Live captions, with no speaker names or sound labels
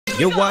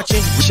You're watching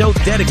a show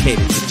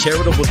dedicated to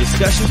charitable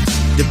discussions,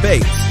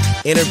 debates,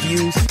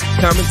 interviews,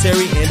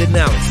 commentary, and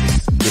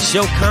analysis. The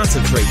show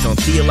concentrates on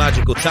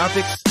theological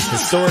topics,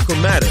 historical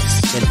matters,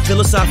 and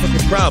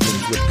philosophical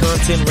problems with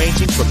content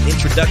ranging from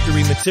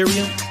introductory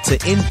material to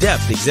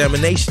in-depth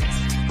examinations.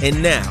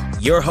 And now,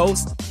 your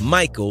host,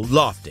 Michael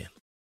Lofton.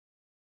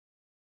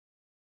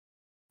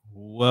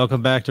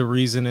 Welcome back to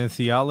Reason and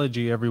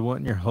Theology,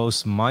 everyone. Your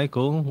host,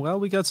 Michael. Well,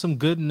 we got some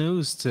good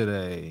news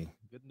today.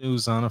 Good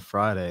news on a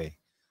Friday.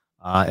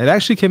 It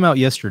actually came out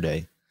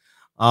yesterday,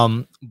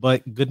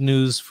 but good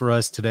news for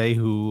us today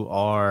who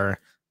are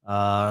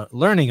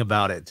learning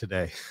about it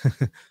today,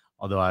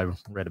 although I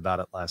read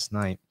about it last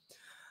night.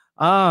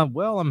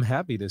 Well, I'm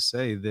happy to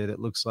say that it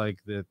looks like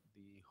that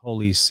the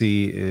Holy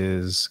See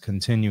is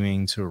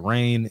continuing to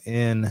reign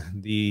in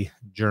the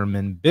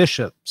German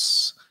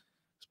bishops,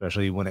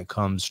 especially when it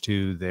comes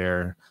to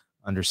their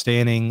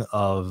understanding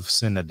of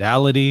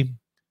synodality,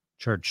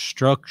 church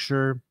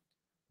structure,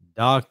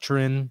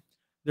 doctrine.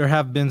 There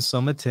have been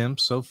some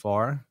attempts so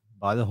far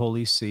by the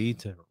Holy See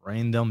to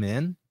rein them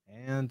in,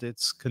 and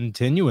it's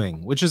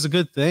continuing, which is a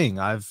good thing.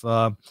 I've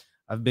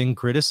been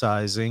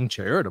criticizing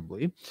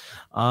charitably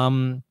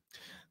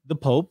the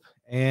Pope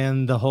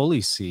and the Holy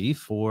See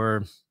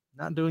for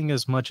not doing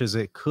as much as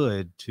it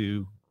could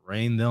to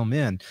rein them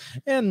in,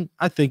 and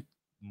I think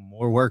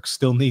more work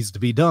still needs to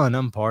be done.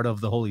 I'm part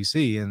of the Holy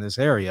See in this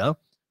area,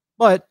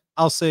 but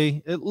I'll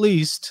say at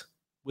least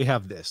we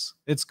have this.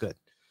 It's good.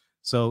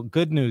 So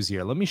good news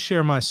here. Let me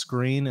share my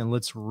screen and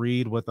let's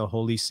read what the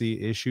Holy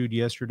See issued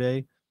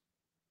yesterday.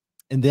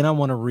 And then I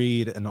want to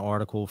read an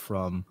article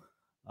from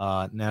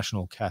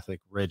National Catholic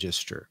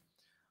Register.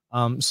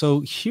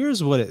 So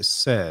here's what it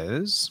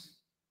says.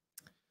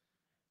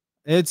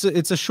 It's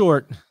a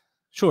short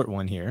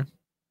one here,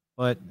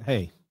 but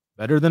hey,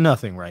 better than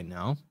nothing right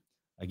now.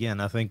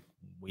 Again, I think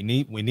we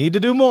need to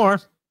do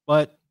more,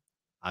 but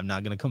I'm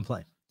not going to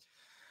complain.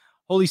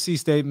 Holy See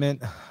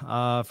statement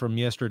from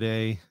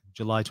yesterday,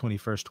 July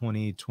 21st,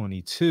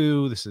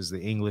 2022. This is the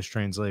English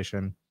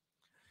translation.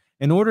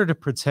 In order to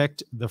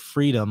protect the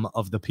freedom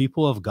of the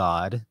people of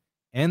God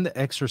and the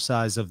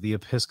exercise of the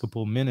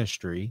episcopal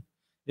ministry,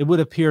 it would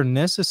appear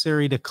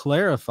necessary to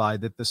clarify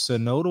that the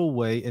synodal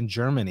way in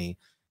Germany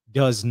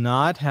does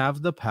not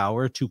have the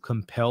power to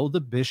compel the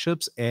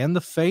bishops and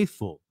the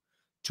faithful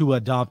to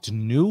adopt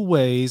new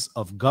ways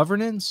of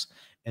governance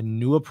and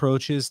new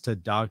approaches to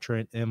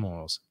doctrine and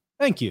morals.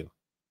 Thank you.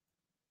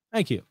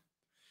 Thank you.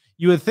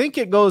 You would think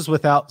it goes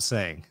without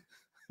saying.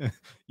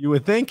 You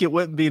would think it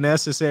wouldn't be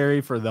necessary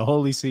for the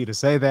Holy See to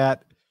say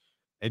that,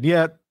 and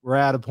yet we're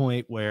at a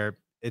point where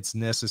it's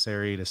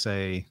necessary to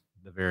say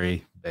the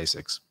very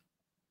basics.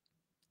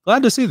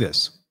 Glad to see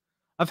this.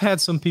 I've had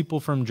some people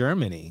from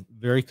Germany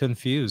very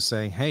confused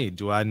saying, hey,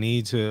 do I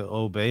need to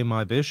obey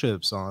my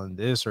bishops on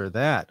this or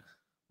that?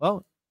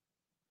 Well,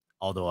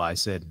 although I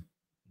said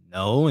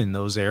no in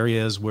those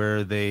areas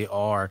where they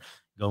are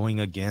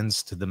going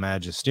against the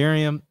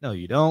magisterium, no,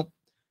 you don't.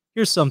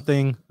 Here's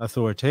something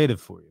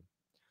authoritative for you.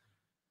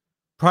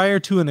 Prior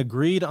to an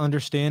agreed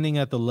understanding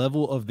at the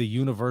level of the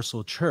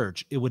universal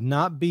church, it would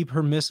not be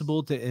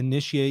permissible to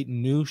initiate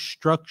new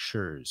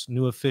structures,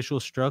 new official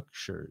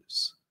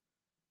structures.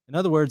 In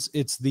other words,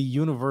 it's the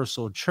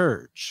universal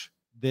church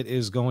that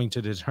is going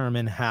to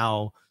determine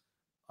how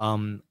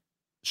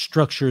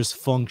structures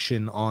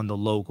function on the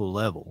local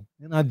level.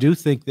 And I do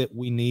think that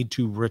we need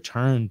to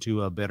return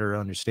to a better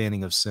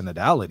understanding of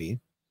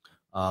synodality,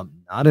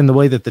 not in the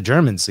way that the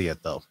Germans see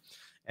it, though.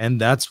 And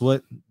that's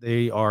what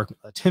they are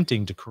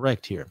attempting to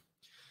correct here.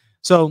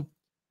 So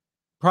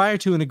prior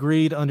to an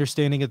agreed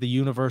understanding of the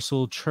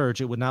universal church,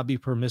 it would not be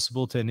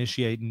permissible to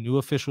initiate new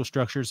official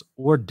structures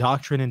or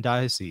doctrine in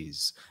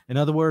dioceses. In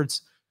other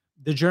words,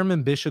 the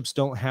German bishops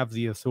don't have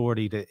the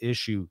authority to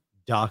issue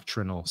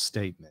doctrinal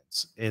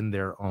statements in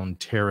their own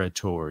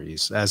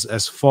territories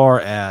as far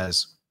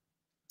as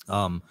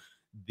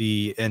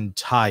the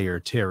entire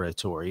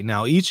territory.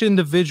 Now, each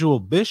individual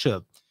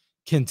bishop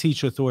can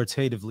teach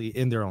authoritatively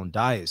in their own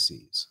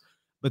diocese,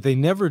 but they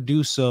never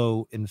do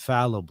so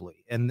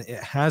infallibly. And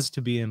it has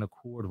to be in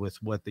accord with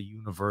what the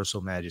universal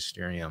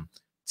magisterium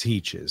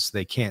teaches.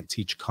 They can't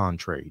teach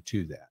contrary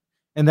to that.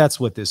 And that's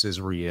what this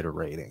is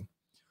reiterating.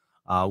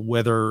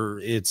 Whether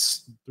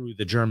it's through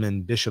the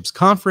German Bishops'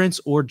 Conference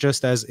or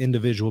just as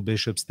individual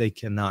bishops, they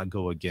cannot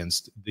go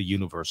against the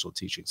universal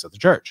teachings of the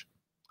church.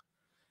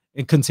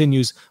 It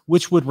continues,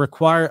 which would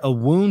require a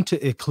wound to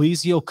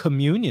ecclesial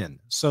communion.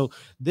 So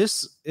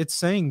it's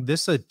saying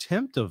this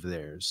attempt of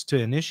theirs to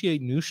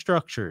initiate new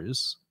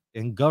structures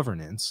in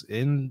governance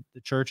in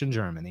the church in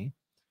Germany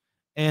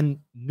and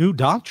new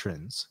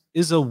doctrines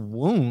is a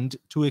wound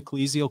to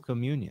ecclesial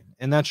communion.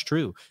 And that's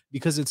true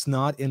because it's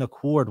not in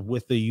accord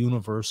with the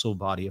universal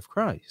body of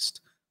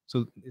Christ.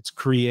 So it's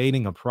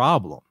creating a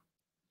problem.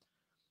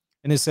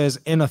 And it says,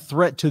 and a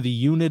threat to the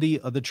unity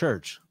of the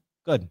church.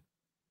 Good.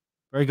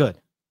 Very good.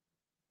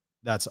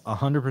 That's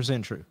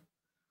 100% true.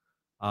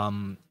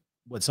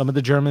 What some of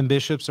the German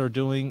bishops are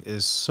doing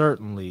is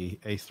certainly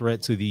a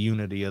threat to the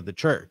unity of the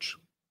church.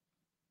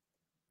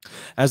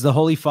 As the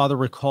Holy Father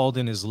recalled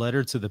in his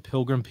letter to the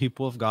pilgrim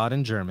people of God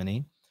in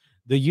Germany,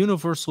 the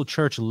universal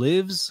church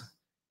lives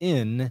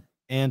in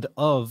and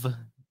of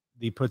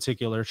the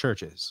particular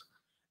churches,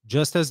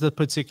 just as the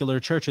particular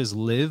churches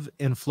live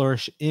and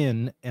flourish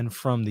in and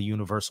from the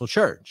universal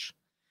church.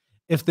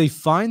 If they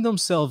find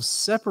themselves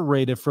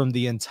separated from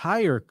the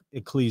entire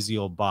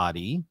ecclesial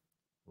body,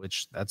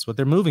 which that's what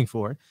they're moving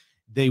for,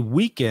 they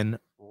weaken,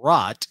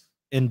 rot,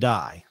 and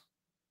die.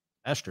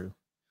 That's true.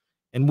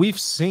 And we've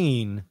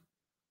seen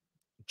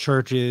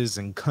churches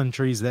and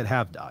countries that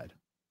have died,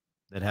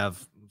 that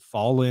have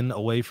fallen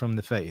away from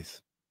the faith,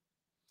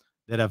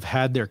 that have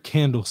had their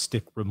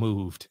candlestick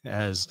removed,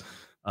 as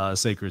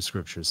sacred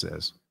scripture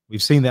says.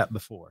 We've seen that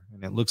before,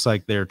 and it looks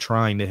like they're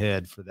trying to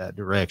head for that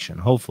direction.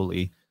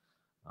 Hopefully,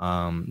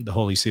 the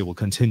Holy See will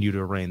continue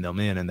to rein them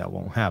in, and that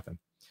won't happen.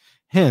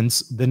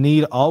 Hence, the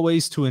need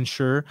always to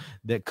ensure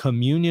that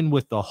communion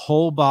with the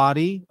whole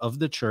body of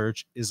the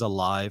church is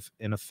alive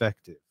and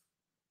effective.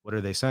 What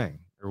are they saying?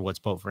 Or what's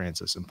Pope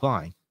Francis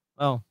implying?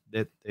 Well,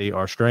 that they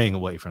are straying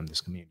away from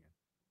this communion.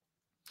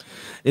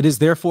 It is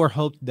therefore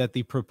hoped that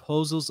the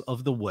proposals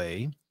of the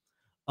way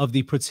of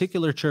the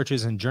particular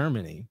churches in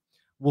Germany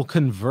will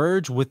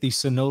converge with the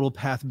synodal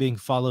path being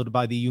followed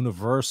by the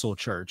universal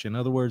church. In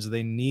other words,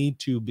 they need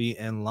to be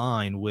in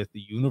line with the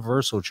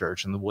universal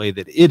church in the way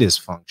that it is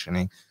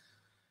functioning.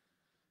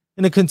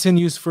 And it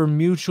continues for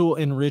mutual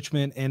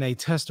enrichment and a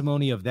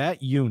testimony of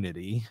that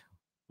unity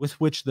with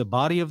which the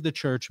body of the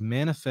church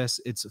manifests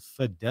its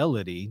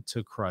fidelity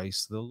to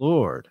Christ the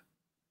Lord.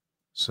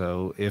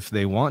 So if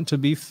they want to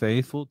be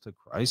faithful to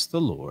Christ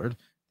the Lord,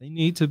 they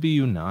need to be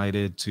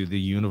united to the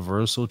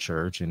universal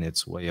church in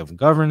its way of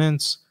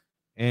governance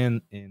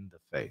and in the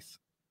faith.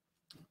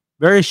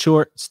 Very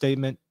short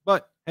statement,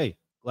 but hey,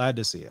 glad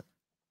to see it.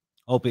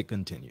 Hope it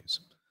continues.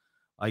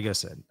 Like I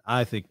said,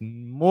 I think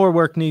more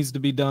work needs to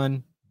be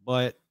done,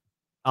 but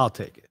I'll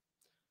take it.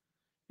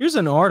 Here's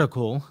an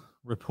article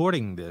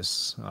reporting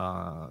this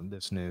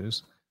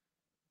news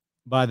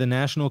by the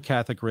National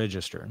Catholic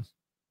Register.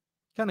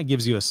 Kind of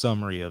gives you a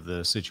summary of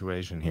the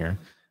situation here.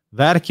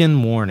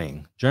 Vatican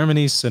warning: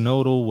 Germany's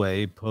synodal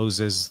way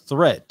poses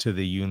threat to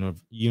the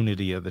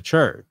unity of the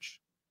church.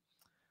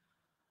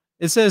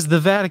 It says the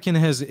Vatican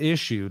has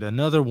issued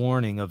another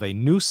warning of a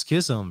new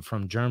schism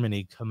from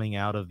Germany coming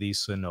out of the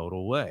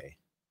synodal way.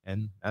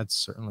 And that's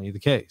certainly the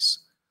case.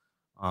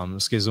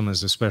 Schism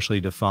is especially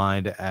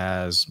defined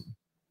as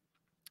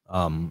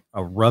a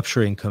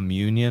rupturing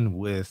communion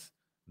with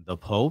the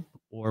Pope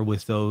or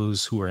with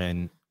those who are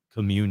in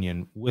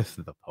communion with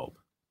the Pope.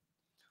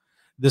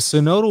 The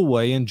synodal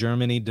way in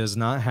Germany does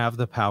not have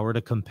the power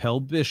to compel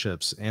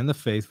bishops and the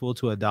faithful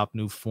to adopt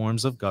new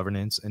forms of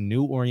governance and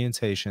new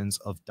orientations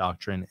of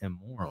doctrine and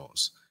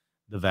morals,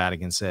 the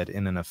Vatican said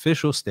in an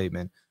official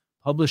statement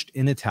published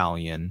in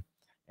Italian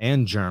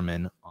and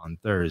German on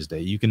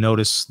Thursday. You can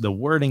notice the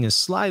wording is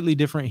slightly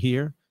different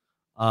here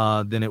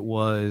than it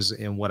was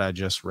in what I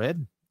just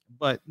read,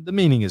 but the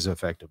meaning is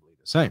effectively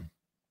the same.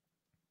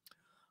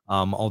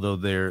 Although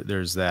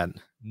there's that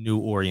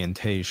new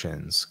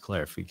orientations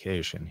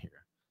clarification here.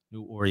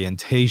 New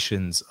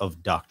orientations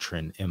of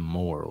doctrine and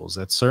morals.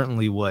 That's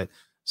certainly what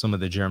some of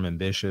the German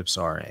bishops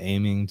are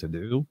aiming to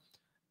do,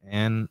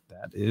 and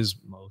that is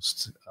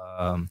most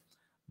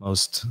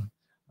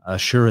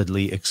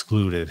assuredly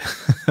excluded.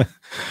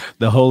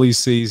 The Holy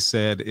See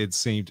said it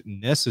seemed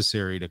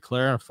necessary to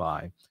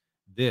clarify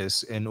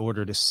this in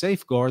order to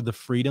safeguard the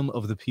freedom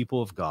of the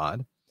people of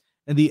God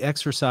and the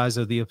exercise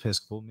of the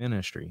episcopal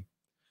ministry.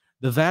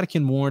 The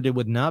Vatican warned it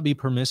would not be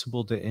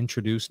permissible to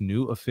introduce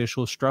new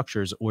official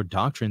structures or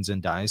doctrines in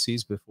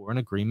dioceses before an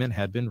agreement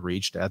had been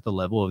reached at the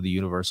level of the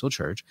universal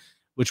church,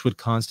 which would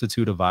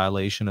constitute a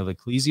violation of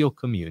ecclesial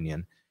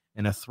communion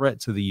and a threat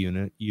to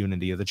the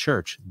unity of the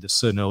church. The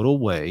synodal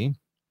way,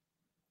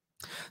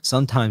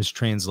 sometimes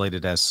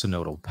translated as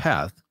Synodal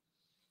Path,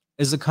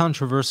 is a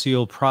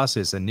controversial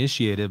process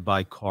initiated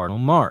by Cardinal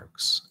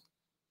Marx,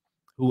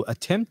 who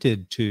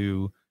attempted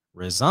to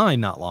resign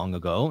not long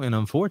ago, and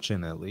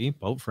unfortunately,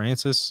 Pope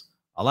Francis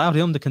allowed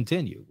him to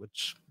continue,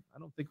 which I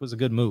don't think was a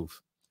good move.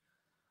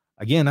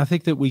 Again, I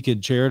think that we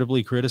could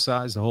charitably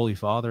criticize the Holy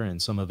Father and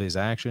some of his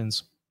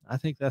actions. I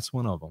think that's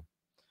one of them.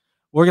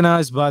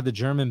 Organized by the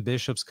German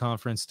Bishops'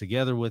 Conference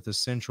together with the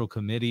Central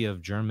Committee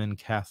of German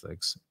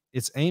Catholics,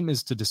 its aim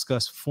is to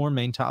discuss four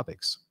main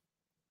topics: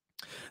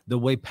 the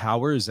way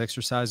power is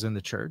exercised in the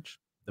church,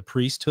 the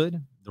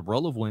priesthood, the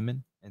role of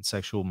women, and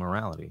sexual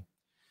morality.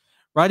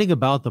 Writing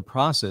about the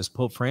process,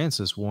 Pope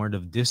Francis warned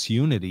of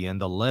disunity in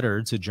the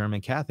letter to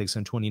German Catholics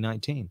in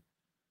 2019.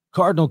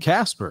 Cardinal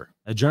Casper,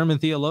 a German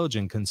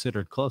theologian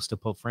considered close to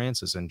Pope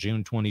Francis in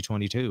June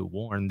 2022,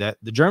 warned that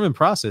the German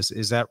process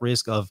is at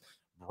risk of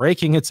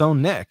breaking its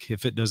own neck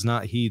if it does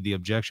not heed the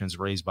objections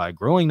raised by a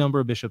growing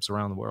number of bishops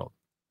around the world.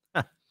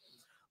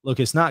 Look,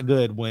 it's not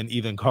good when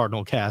even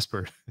Cardinal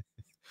Casper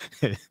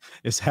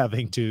is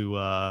having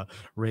to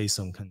raise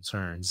some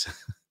concerns.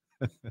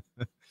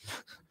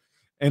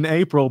 In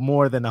April,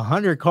 more than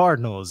 100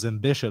 cardinals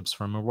and bishops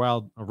from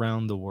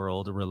around the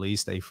world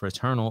released a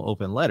fraternal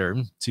open letter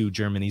to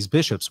Germany's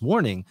bishops,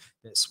 warning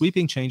that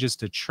sweeping changes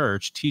to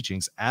church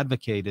teachings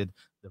advocated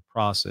the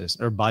process,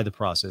 or by the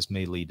process,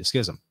 may lead to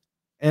schism.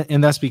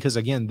 And that's because,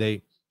 again,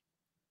 the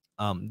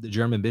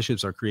German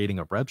bishops are creating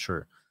a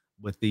rupture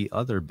with the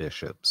other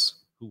bishops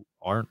who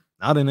are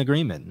not in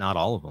agreement. Not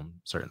all of them,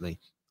 certainly,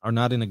 are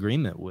not in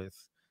agreement with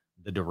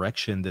the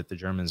direction that the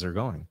Germans are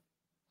going.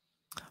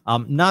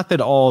 Not that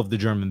all of the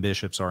German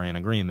bishops are in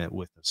agreement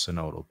with the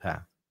Synodal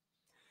Path.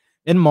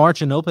 In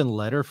March, an open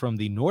letter from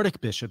the Nordic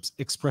bishops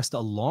expressed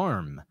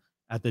alarm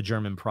at the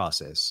German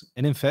process.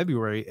 And in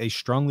February, a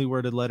strongly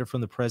worded letter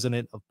from the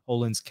president of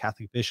Poland's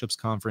Catholic Bishops'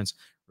 Conference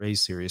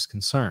raised serious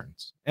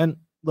concerns. And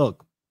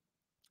look,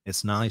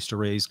 it's nice to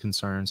raise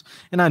concerns.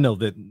 And I know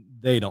that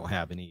they don't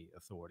have any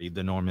authority.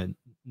 The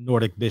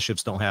Nordic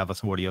bishops don't have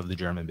authority over the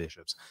German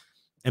bishops.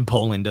 And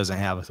Poland doesn't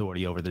have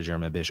authority over the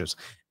German bishops.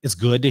 It's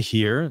good to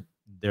hear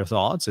their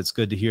thoughts. It's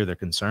good to hear their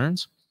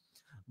concerns.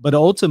 But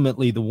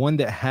ultimately, the one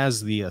that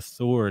has the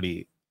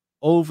authority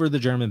over the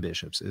German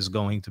bishops is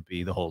going to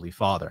be the Holy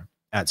Father.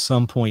 At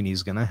some point,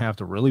 he's going to have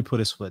to really put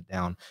his foot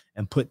down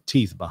and put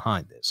teeth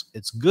behind this.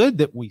 It's good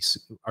that we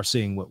are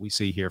seeing what we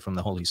see here from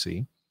the Holy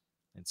See.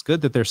 It's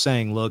good that they're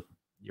saying, look,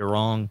 you're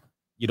wrong.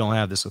 You don't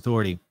have this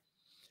authority.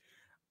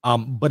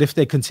 But if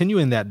they continue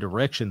in that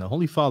direction, the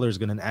Holy Father is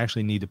going to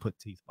actually need to put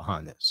teeth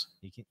behind this.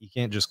 You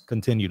can't just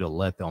continue to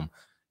let them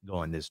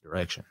go in this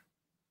direction.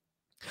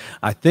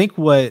 I think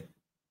what,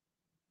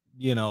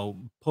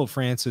 Pope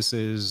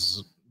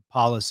Francis's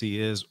policy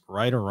is,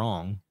 right or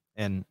wrong,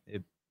 and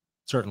it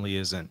certainly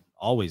isn't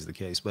always the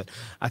case, but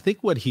I think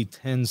what he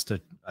tends to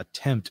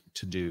attempt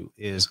to do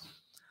is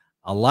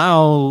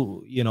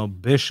allow,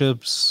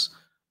 bishops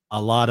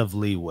a lot of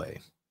leeway.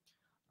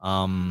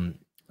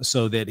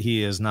 So that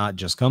he is not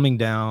just coming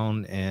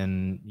down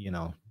and,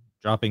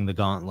 dropping the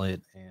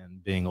gauntlet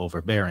and being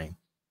overbearing.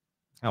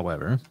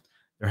 However,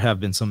 there have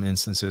been some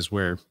instances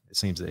where it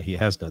seems that he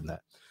has done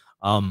that.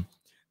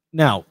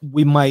 Now,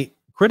 we might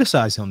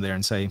criticize him there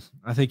and say,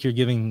 I think you're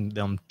giving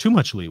them too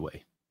much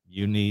leeway.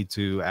 You need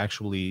to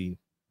actually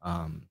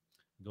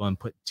go and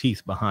put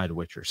teeth behind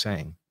what you're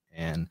saying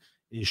and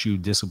issue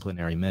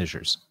disciplinary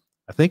measures.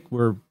 I think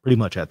we're pretty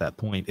much at that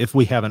point, if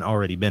we haven't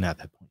already been at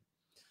that point.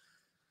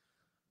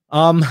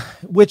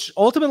 Which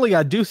ultimately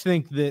I do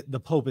think that the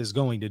Pope is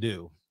going to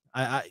do.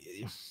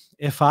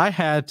 If I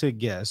had to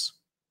guess,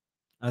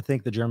 I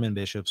think the German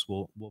bishops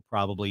will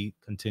probably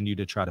continue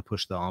to try to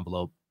push the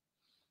envelope.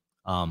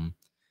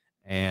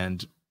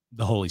 And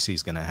the Holy See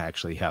is going to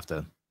actually have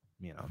to,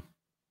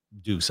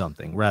 do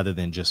something rather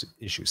than just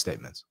issue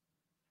statements.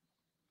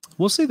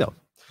 We'll see, though.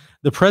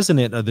 The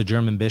president of the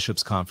German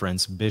Bishops'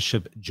 Conference,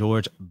 Bishop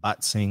George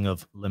Batzing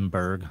of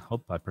Limburg,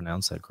 hope I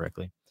pronounced that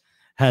correctly,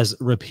 has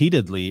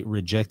repeatedly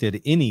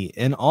rejected any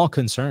and all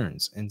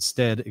concerns,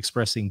 instead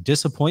expressing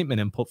disappointment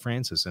in Pope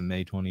Francis in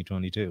May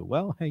 2022.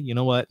 Well, hey, you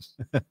know what?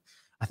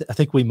 I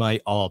think we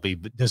might all be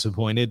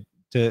disappointed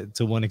to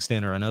one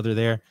extent or another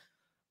there.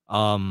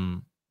 At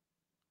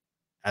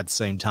the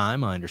same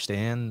time, I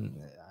understand,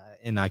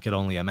 and I could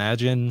only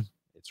imagine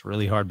it's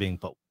really hard being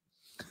Pope.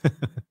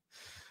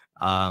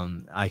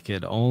 I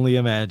could only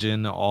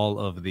imagine all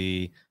of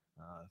the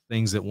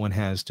things that one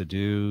has to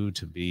do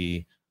to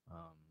be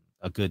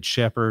a good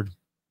shepherd.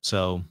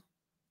 So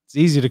it's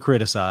easy to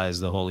criticize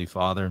the Holy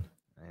Father.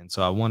 And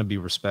so I want to be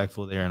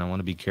respectful there, and I want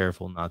to be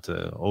careful not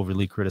to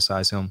overly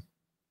criticize him.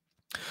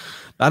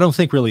 I don't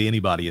think really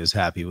anybody is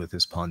happy with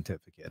this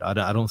pontificate.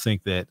 I don't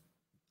think that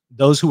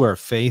those who are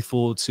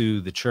faithful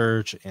to the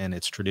church and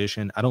its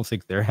tradition, I don't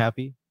think they're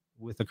happy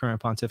with the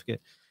current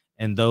pontificate.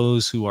 And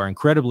those who are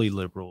incredibly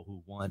liberal,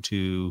 who want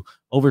to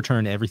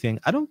overturn everything,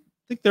 I don't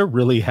think they're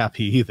really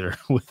happy either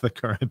with the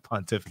current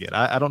pontificate.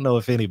 I don't know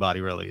if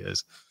anybody really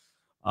is,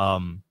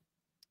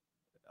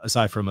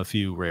 aside from a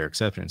few rare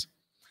exceptions.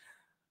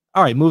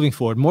 All right, moving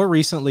forward. More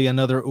recently,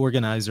 another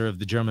organizer of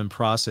the German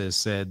process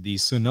said the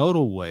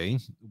synodal way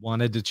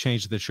wanted to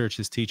change the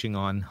church's teaching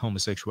on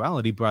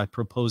homosexuality by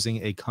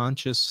proposing a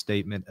conscious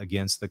statement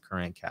against the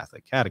current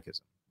Catholic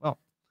catechism. Well,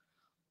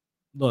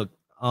 look,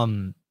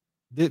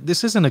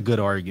 this isn't a good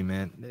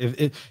argument.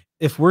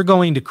 If we're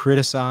going to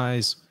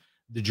criticize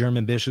the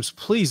German bishops,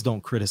 please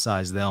don't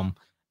criticize them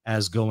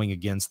as going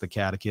against the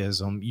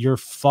catechism. You're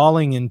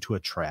falling into a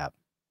trap,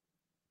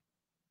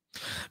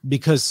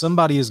 because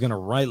somebody is going to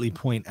rightly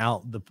point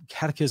out the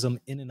catechism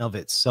in and of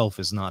itself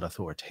is not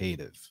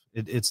authoritative.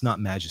 It's not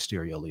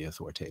magisterially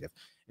authoritative.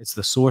 It's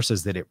the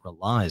sources that it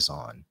relies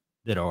on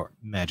that are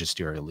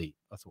magisterially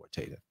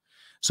authoritative.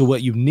 So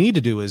what you need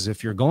to do is,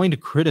 if you're going to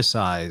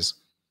criticize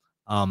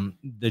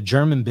the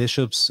German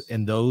bishops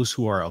and those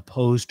who are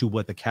opposed to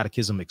what the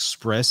catechism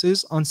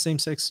expresses on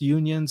same-sex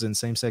unions and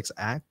same-sex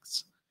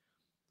acts,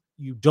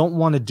 you don't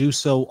want to do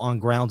so on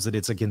grounds that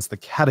it's against the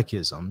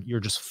catechism.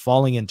 You're just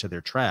falling into their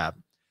trap.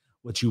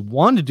 What you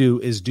want to do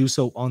is do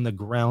so on the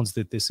grounds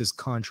that this is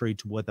contrary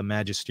to what the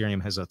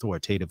magisterium has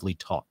authoritatively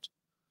taught.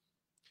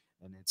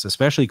 And it's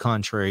especially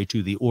contrary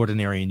to the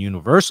ordinary and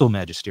universal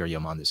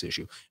magisterium on this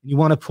issue. And you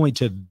want to point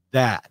to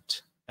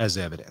that as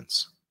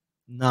evidence,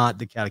 not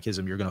the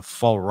catechism. You're going to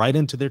fall right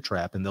into their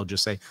trap, and they'll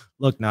just say,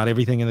 look, not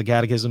everything in the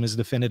catechism is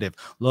definitive.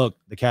 Look,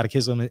 the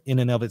catechism in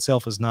and of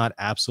itself is not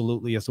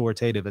absolutely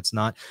authoritative. It's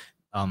not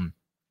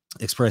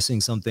expressing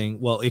something.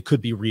 Well, it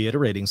could be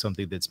reiterating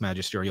something that's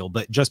magisterial,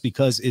 but just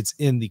because it's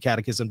in the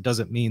catechism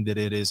doesn't mean that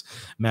it is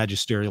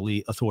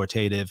magisterially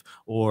authoritative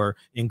or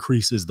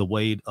increases the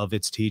weight of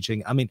its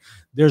teaching. I mean,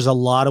 there's a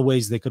lot of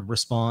ways they could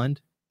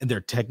respond, and they're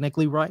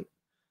technically right,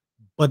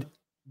 but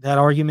that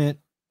argument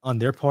on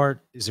their part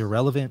is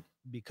irrelevant,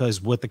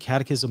 because what the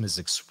catechism is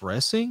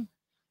expressing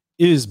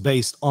is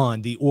based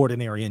on the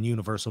ordinary and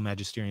universal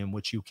magisterium,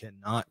 which you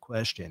cannot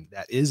question.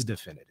 That is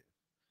definitive.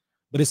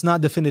 But it's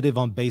not definitive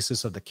on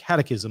basis of the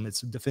catechism.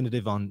 It's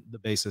definitive on the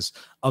basis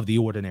of the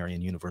ordinary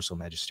and universal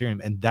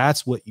magisterium. And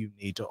that's what you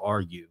need to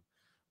argue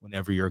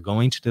whenever you're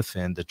going to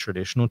defend the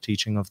traditional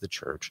teaching of the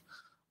church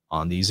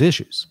on these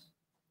issues.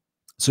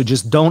 So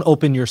just don't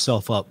open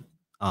yourself up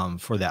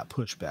for that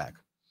pushback.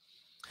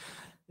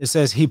 It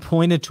says he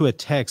pointed to a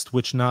text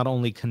which not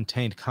only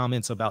contained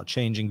comments about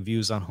changing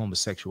views on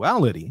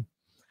homosexuality,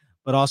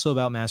 but also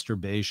about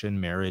masturbation,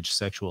 marriage,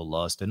 sexual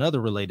lust, and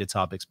other related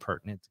topics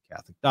pertinent to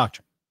Catholic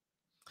doctrine.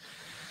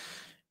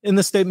 In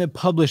the statement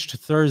published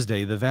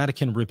Thursday, the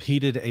Vatican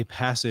repeated a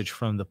passage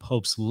from the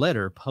Pope's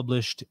letter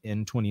published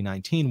in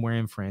 2019,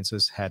 wherein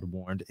Francis had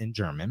warned in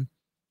German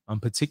on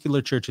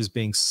particular churches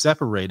being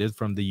separated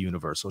from the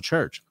universal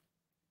church,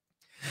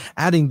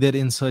 adding that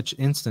in such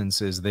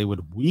instances they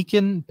would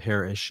weaken,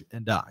 perish,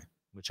 and die,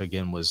 which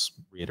again was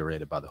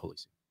reiterated by the Holy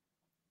See.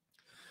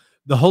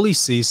 The Holy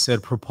See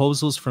said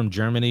proposals from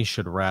Germany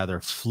should rather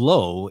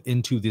flow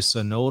into the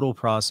synodal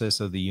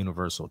process of the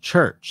universal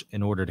church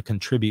in order to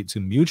contribute to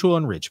mutual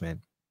enrichment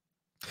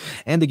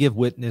and to give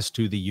witness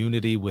to the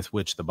unity with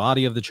which the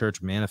body of the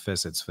church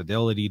manifests its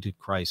fidelity to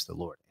Christ the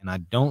Lord. And I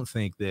don't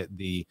think that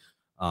the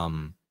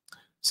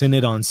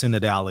Synod on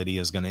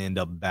Synodality is going to end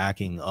up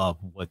backing up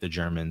what the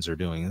Germans are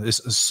doing. This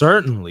is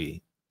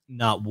certainly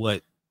not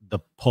what the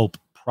Pope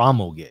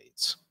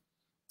promulgates.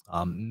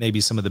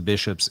 Maybe some of the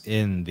bishops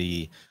in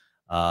the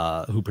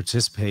who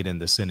participate in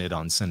the Synod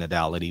on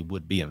Synodality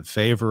would be in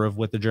favor of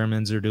what the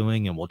Germans are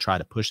doing, and we'll try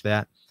to push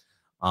that.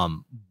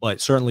 But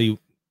certainly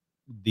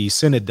the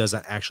Synod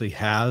doesn't actually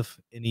have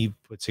any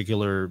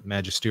particular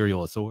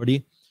magisterial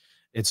authority.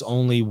 It's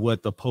only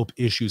what the Pope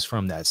issues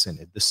from that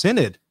Synod. The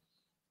Synod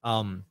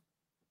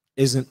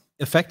isn't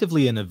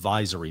effectively an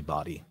advisory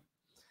body.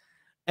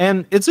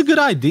 And it's a good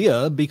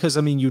idea because,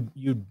 I mean,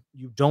 you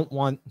don't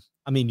want,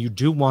 I mean, you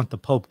do want the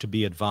Pope to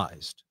be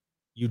advised.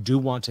 You do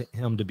want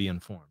him to be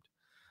informed.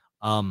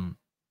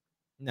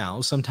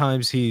 Now,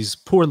 sometimes he's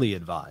poorly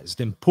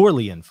advised and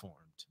poorly informed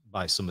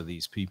by some of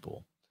these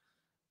people.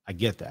 I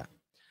get that.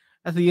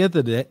 At the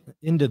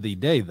end of the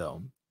day,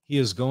 though, he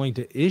is going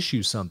to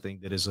issue something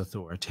that is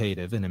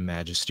authoritative and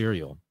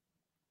magisterial.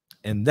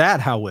 And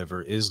that,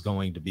 however, is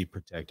going to be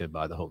protected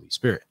by the Holy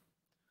Spirit.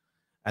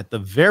 At the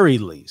very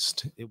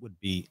least, it would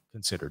be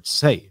considered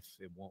safe.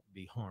 It won't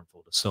be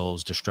harmful to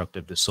souls,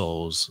 destructive to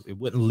souls. It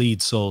wouldn't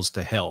lead souls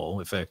to hell,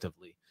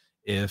 effectively,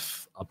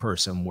 if a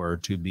person were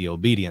to be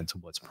obedient to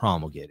what's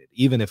promulgated,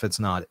 even if it's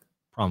not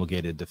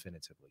promulgated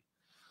definitively.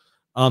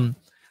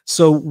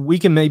 So we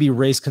can maybe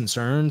raise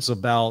concerns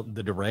about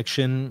the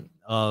direction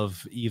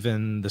of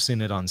even the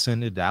Synod on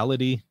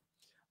Synodality,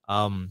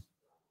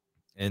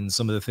 and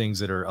some of the things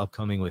that are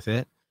upcoming with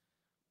it,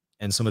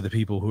 and some of the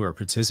people who are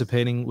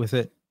participating with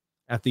it.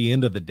 At the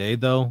end of the day,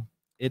 though,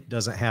 it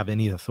doesn't have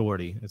any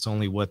authority. It's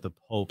only what the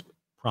Pope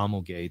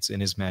promulgates in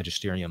his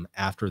magisterium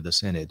after the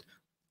Synod,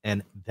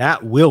 and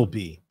that will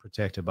be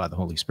protected by the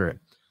Holy Spirit.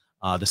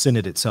 The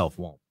Synod itself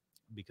won't,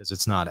 because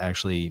it's not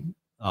actually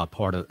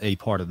part of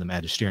the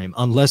magisterium,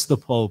 unless the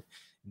Pope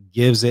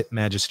gives it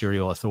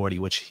magisterial authority,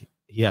 which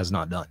he has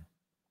not done.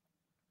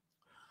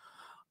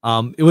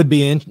 It would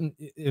be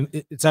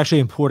it's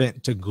actually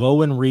important to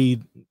go and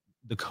read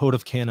the Code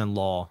of Canon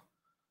Law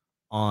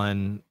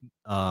on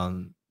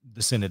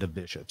the Synod of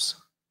Bishops,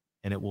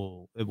 and it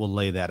will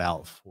lay that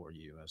out for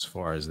you as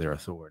far as their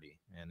authority.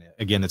 And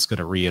again, it's going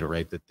to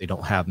reiterate that they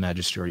don't have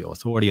magisterial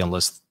authority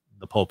unless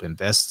the Pope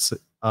invests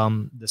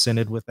the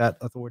Synod with that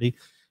authority.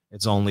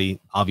 It's only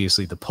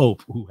obviously the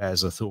Pope who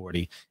has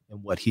authority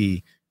in what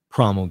he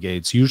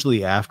promulgates,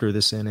 usually after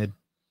the Synod,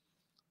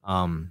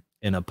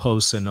 in a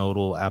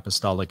post-synodal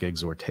apostolic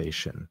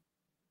exhortation.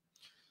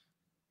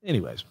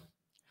 Anyways,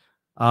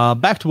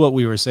 back to what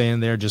we were saying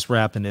there, just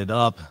wrapping it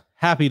up.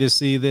 Happy to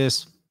see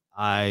this.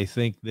 I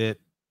think that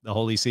the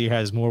Holy See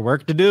has more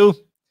work to do.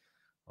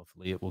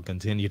 Hopefully it will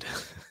continue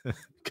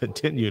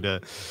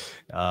to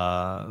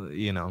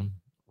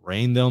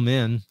rein them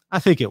in. I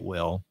think it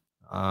will.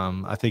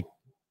 I think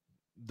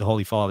the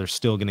Holy Father is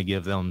still going to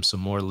give them some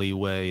more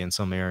leeway in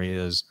some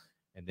areas,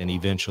 and then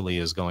eventually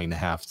is going to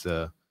have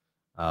to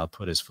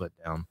put his foot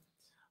down.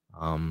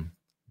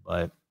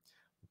 But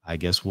I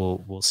guess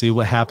we'll see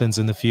what happens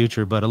in the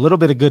future. But a little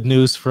bit of good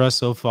news for us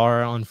so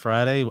far on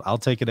Friday. I'll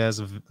take it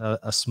as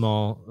a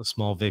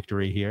small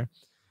victory here.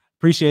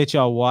 Appreciate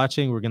y'all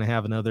watching. We're gonna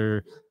have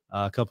another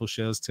couple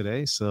shows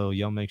today, so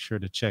y'all make sure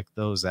to check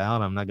those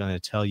out. I'm not going to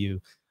tell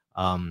you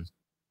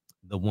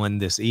the one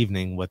this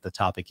evening what the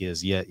topic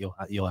is yet.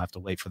 You'll have to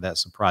wait for that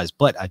surprise.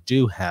 But I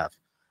do have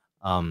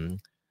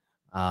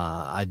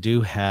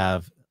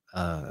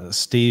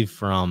Steve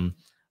from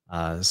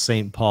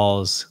St.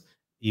 Paul's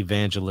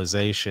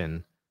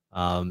Evangelization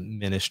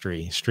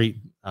Ministry, Street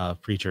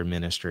Preacher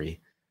Ministry,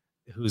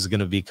 who's going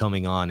to be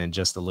coming on in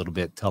just a little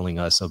bit, telling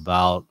us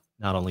about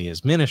not only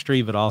his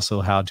ministry, but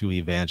also how to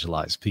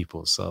evangelize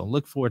people. So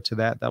look forward to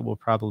that. That will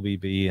probably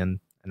be in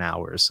an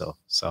hour or so.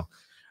 So,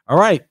 all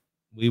right.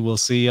 We will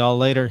see y'all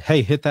later.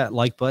 Hey, hit that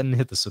like button,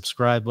 hit the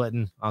subscribe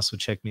button. Also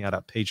check me out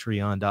at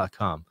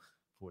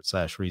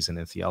patreon.com/Reason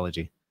and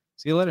Theology.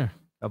 See you later.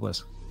 God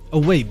bless. Oh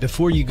wait,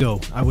 before you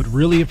go, I would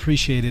really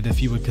appreciate it if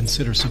you would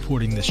consider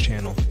supporting this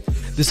channel.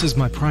 This is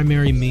my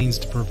primary means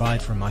to provide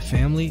for my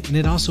family, and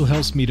it also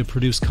helps me to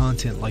produce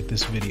content like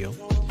this video.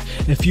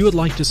 If you would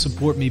like to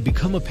support me,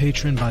 become a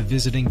patron by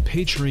visiting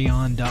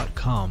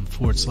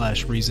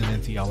patreon.com/Reason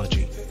and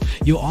Theology.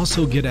 You'll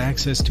also get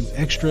access to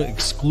extra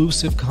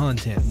exclusive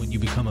content when you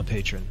become a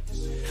patron.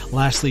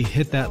 Lastly,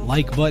 hit that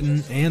like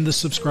button and the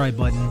subscribe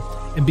button,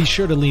 and be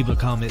sure to leave a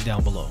comment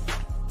down below.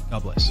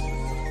 God bless.